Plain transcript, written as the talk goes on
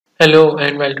Hello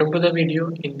and welcome to the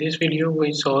video. In this video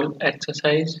we solve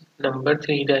exercise number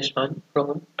 3-1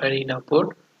 from Arena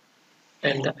board,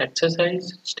 and the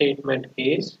exercise statement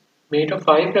is made a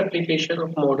 5 replication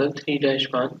of model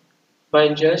 3-1 by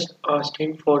just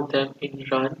asking for them in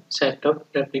run setup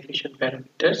replication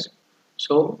parameters.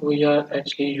 So we are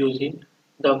actually using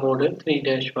the model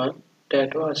 3-1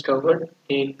 that was covered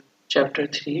in chapter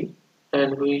 3,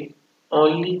 and we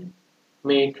only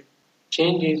make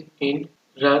changes in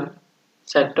run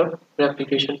setup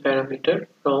replication parameter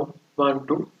from 1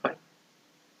 to 5.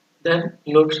 Then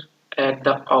looks at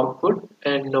the output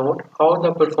and note how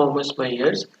the performance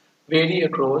measures vary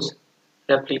across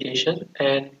replication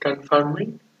and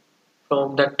confirming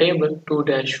from the table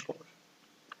 2-4.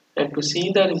 And to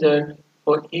see the result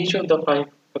for each of the 5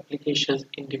 applications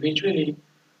individually,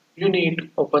 you need to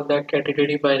open the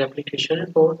category by replication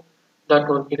report. The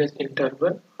confidence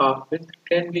interval half width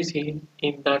can be seen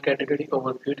in the category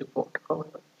overview report,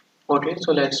 however. Okay,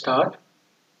 so let's start.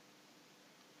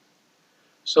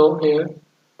 So here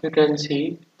you can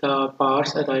see the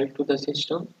parts arrive to the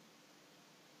system,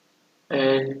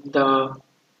 and the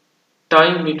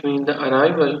time between the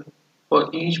arrival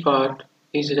for each part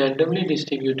is randomly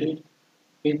distributed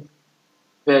with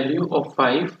value of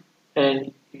 5,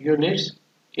 and units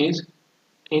is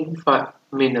in 5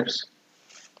 minutes,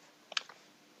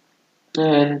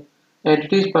 and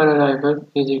entities per arrival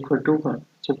is equal to 1.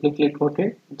 Simply click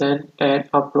OK, then add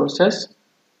a process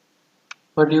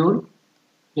module,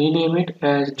 rename it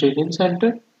as drilling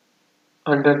center.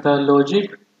 Under the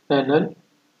logic panel,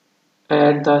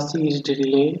 add the cease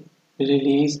delay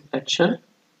release action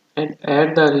and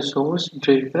add the resource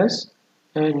drill press,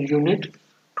 and unit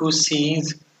to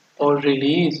cease or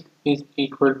release is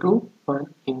equal to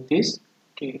 1 in this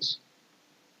case.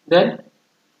 Then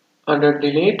under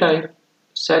delay type,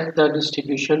 set the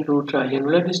distribution to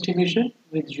triangular distribution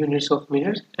with units of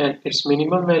minutes, and its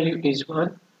minimum value is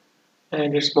 1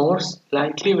 and its most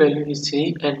likely value is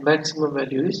 3 and maximum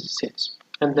value is 6,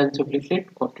 and then simply click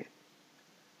OK.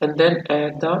 And then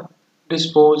add the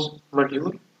dispose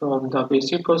module from the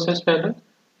basic process panel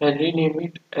and rename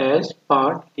it as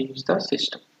part leaves the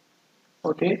system.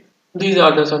 Okay, these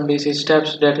are the some basic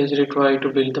steps that is required to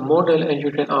build the model, and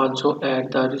you can also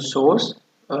add the resource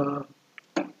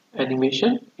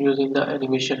animation using the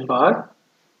animation bar,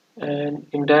 and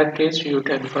in that case you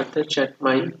can further check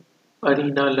my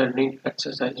Arena learning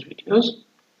exercise videos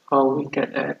how we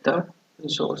can add the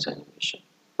resource animation.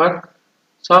 But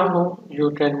somehow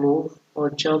you can move or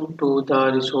jump to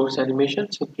the resource animation.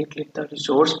 Simply click the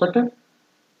resource button,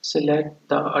 select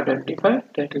the identifier,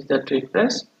 that is the drill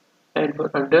press, and for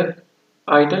under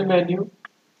idle menu,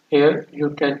 here you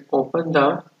can open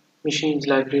the machines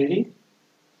library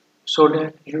so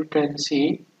that you can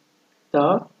see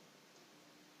the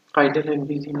idle and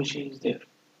busy machines there.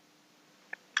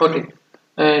 Okay,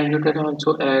 and you can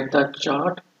also add the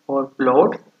chart or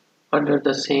plot under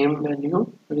the same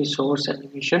menu, resource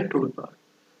animation toolbar.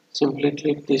 Simply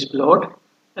click this plot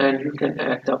and you can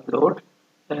add the plot,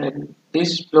 and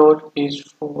this plot is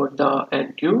for the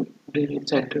NTU drill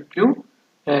center Q,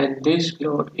 and this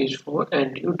plot is for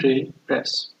NTU drill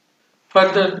press.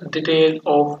 Further detail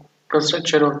of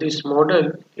construction of this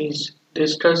model is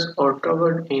discussed or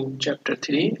covered in chapter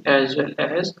 3 as well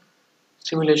as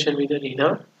simulation with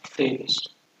Arena playlist.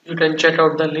 You can check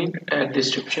out the link at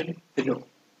description below.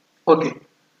 Okay,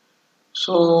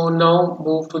 so now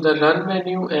move to the run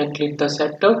menu and click the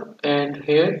setup, and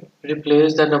here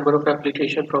replace the number of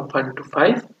replication from 1 to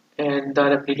 5, and the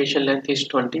replication length is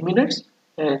 20 minutes,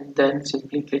 and then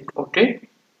simply click OK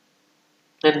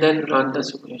and then run the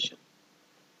simulation.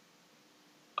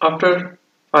 After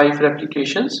 5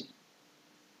 replications,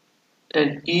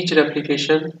 and each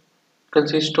replication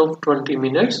consists of 20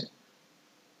 minutes,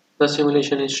 the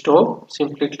simulation is stopped.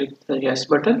 Simply click the yes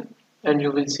button and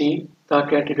you will see the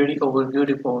category overview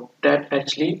report that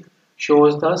actually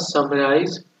shows the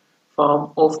summarized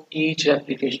form of each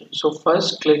replication. So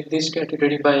first click this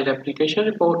category by replication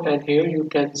report, and here you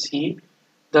can see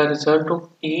the result of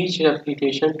each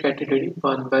replication category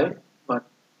one by one.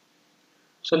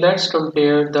 So let's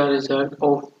compare the result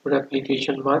of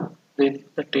replication 1 with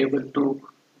the table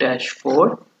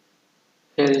 2-4.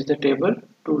 Here is the table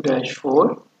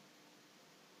 2-4.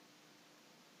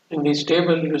 In this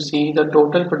table you see the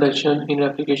total production in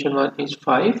replication 1 is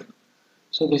 5.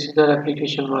 So this is the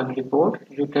replication 1 report.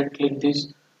 You can click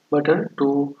this button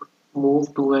to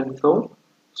move to and fro.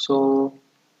 So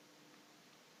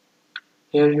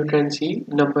here you can see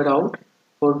number out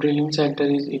for drilling center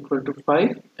is equal to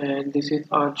 5, and this is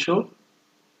also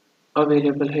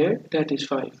available here, that is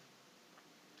 5.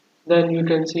 Then you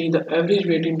can see the average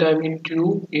waiting time in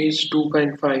queue is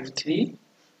 2.53.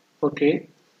 Okay,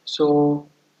 so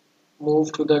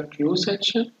move to the queue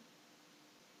section,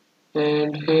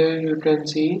 and here you can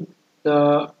see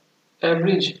the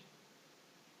average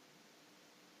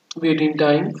waiting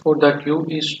time for the queue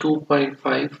is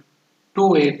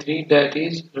 2.5283, that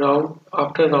is round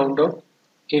after round up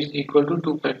is equal to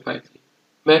 2.53.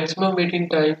 Maximum waiting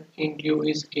time in queue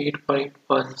is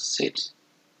 8.16,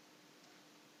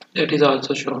 that is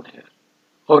also shown here.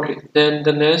 Okay, then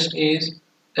the next is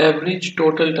average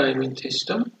total time in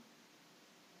system.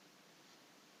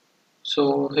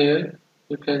 So here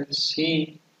you can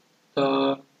see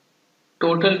the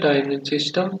total time in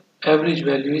system average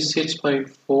value is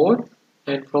 6.4,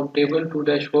 and from table to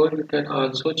dashboard you can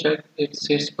also check it's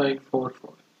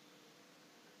 6.44.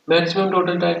 Maximum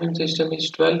total time in system is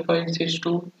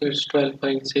 12.62, it's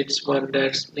 12.61,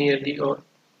 that's nearly, or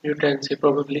you can say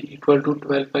probably equal to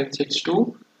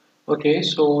 12.62. Okay,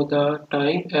 so the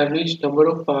time average number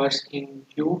of parts in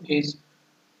queue is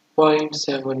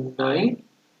 0.79.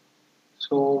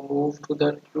 So move to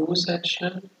the queue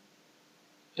section,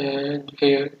 and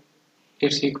here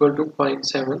it's equal to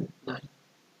 0.79.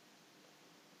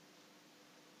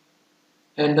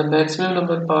 And the maximum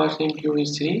number of parts in queue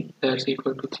is 3, that's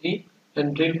equal to 3.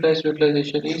 And drill press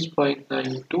utilization is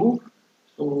 0.92.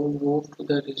 So move to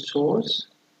the resource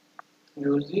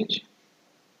usage,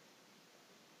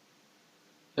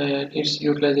 and its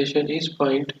utilization is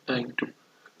 0.92.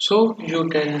 So you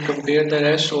can compare the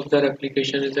rest of the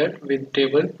application result with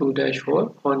table to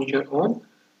dashboard on your own.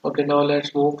 Okay, now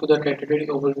let's move to the category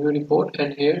overview report,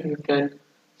 and here you can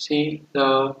see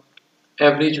the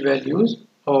average values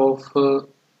of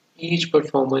each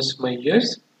performance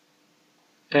measures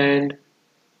and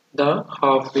the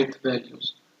half width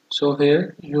values. So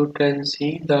here you can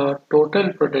see the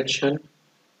total production,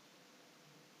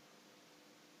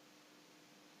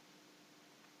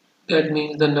 that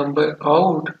means the number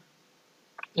out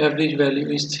average value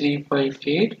is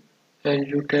 3.8, and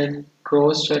you can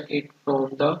cross check it from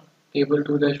the table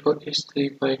to dashboard is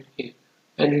 3.8,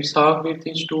 and its half width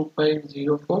is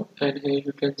 2.04, and here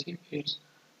you can see it's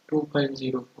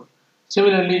 2.04.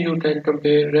 Similarly, you can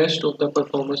compare rest of the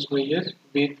performance measures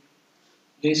with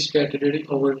this category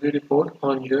overview report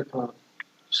on your own.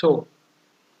 So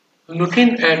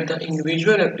looking at the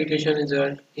individual application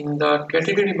result in the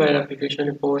category by application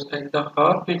reports and the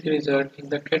half-width result in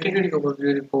the category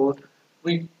overview report,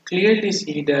 we clearly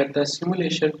see that the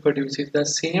simulation produces the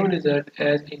same result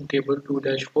as in table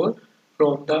 2-4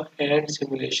 from the hand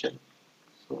simulation.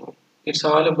 So it's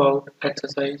all about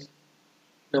exercise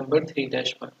number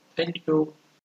 3-1. Thank you.